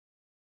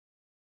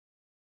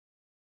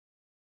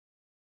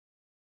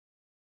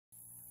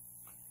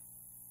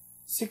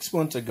6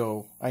 months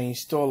ago, I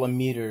installed a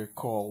meter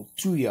called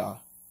Tuya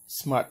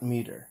smart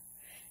meter,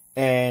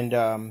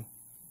 and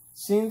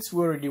since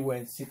we already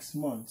went 6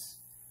 months,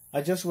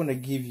 I just want to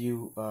give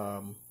you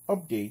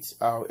updates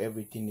how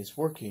everything is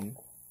working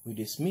with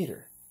this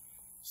meter.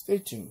 Stay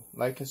tuned,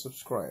 like and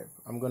subscribe.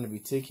 I'm going to be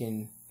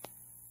taking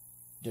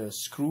the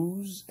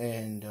screws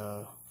and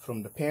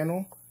from the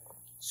panel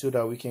so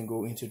that we can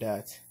go into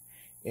that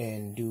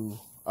and do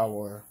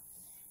our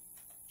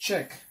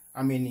check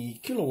how many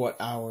kilowatt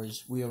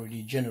hours we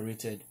already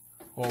generated,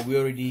 or we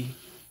already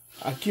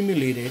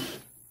accumulated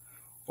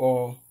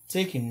or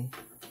taken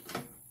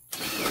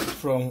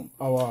from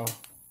our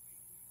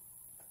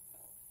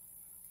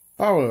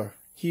power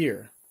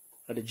here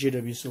at the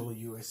JW Solar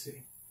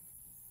USA.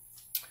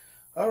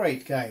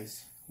 Alright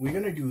guys, we're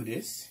gonna do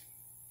this.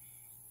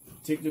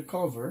 Take the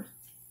cover.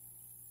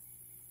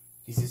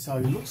 This is how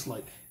it looks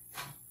like.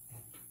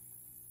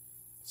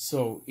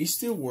 So it's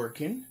still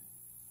working.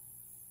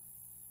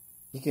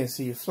 You can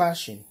see it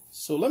flashing.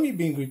 So let me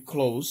bring it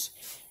close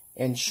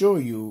and show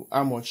you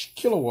how much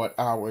kilowatt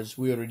hours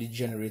we already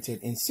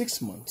generated in 6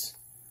 months.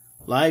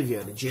 Live here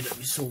at the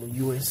JW Solar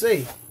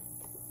USA.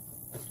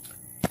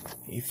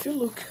 If you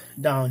look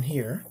down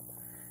here,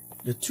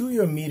 the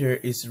Tuya meter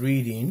is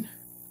reading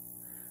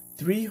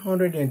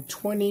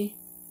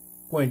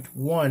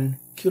 320.1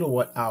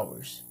 kilowatt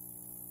hours.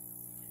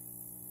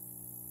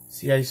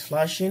 See how it's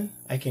flashing?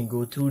 I can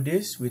go through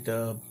this with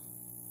a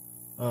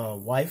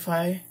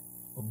Wi-Fi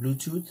or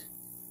Bluetooth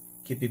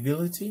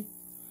capability.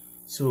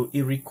 So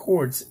it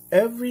records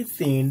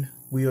everything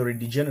we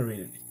already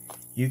generated.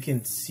 You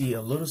can see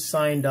a little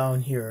sign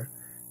down here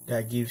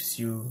that gives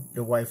you the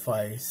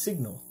Wi-Fi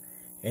signal,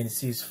 and it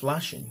says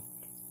flashing.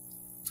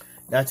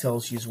 That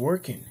tells you it's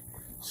working.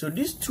 So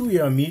this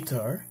Tuya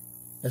meter,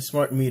 a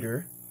smart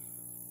meter,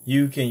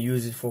 you can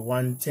use it for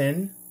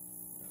 110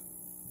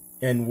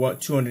 and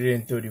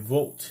 230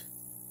 volt,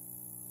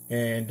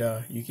 and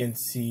you can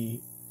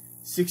see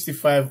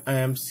 65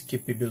 amps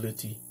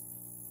capability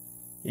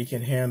it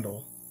can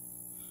handle,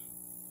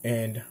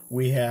 and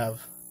we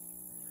have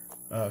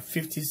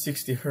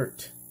 50-60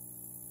 hertz.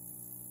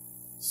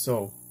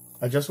 So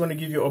I just want to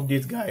give you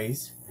updates,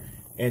 guys,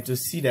 and to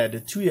see that the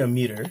Tuya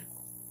meter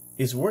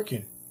is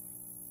working.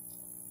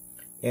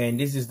 And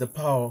this is the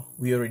power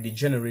we already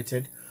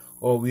generated,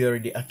 or we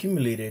already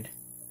accumulated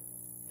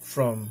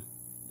from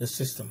the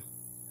system.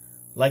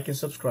 Like and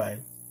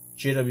subscribe.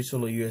 JW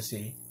Solar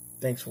USA.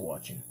 Thanks for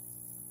watching.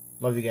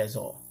 Love you guys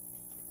all.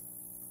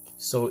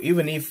 So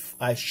even if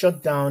I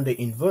shut down the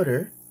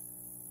inverter,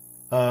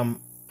 I'm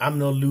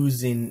not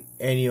losing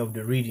any of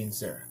the readings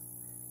there.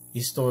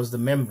 It stores the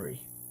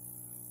memory,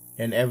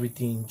 and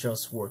everything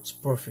just works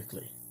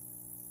perfectly.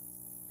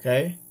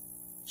 Okay?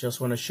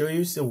 Just want to show you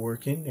it's still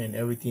working and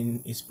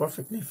everything is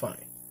perfectly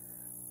fine.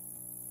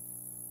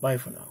 Bye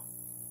for now.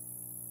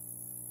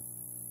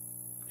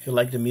 If you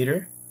like the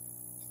meter,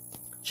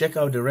 check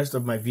out the rest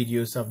of my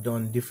videos. I've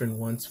done different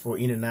ones for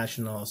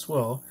international as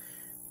well,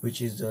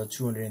 which is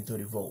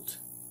 230 volt.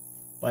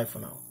 Bye for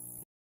now.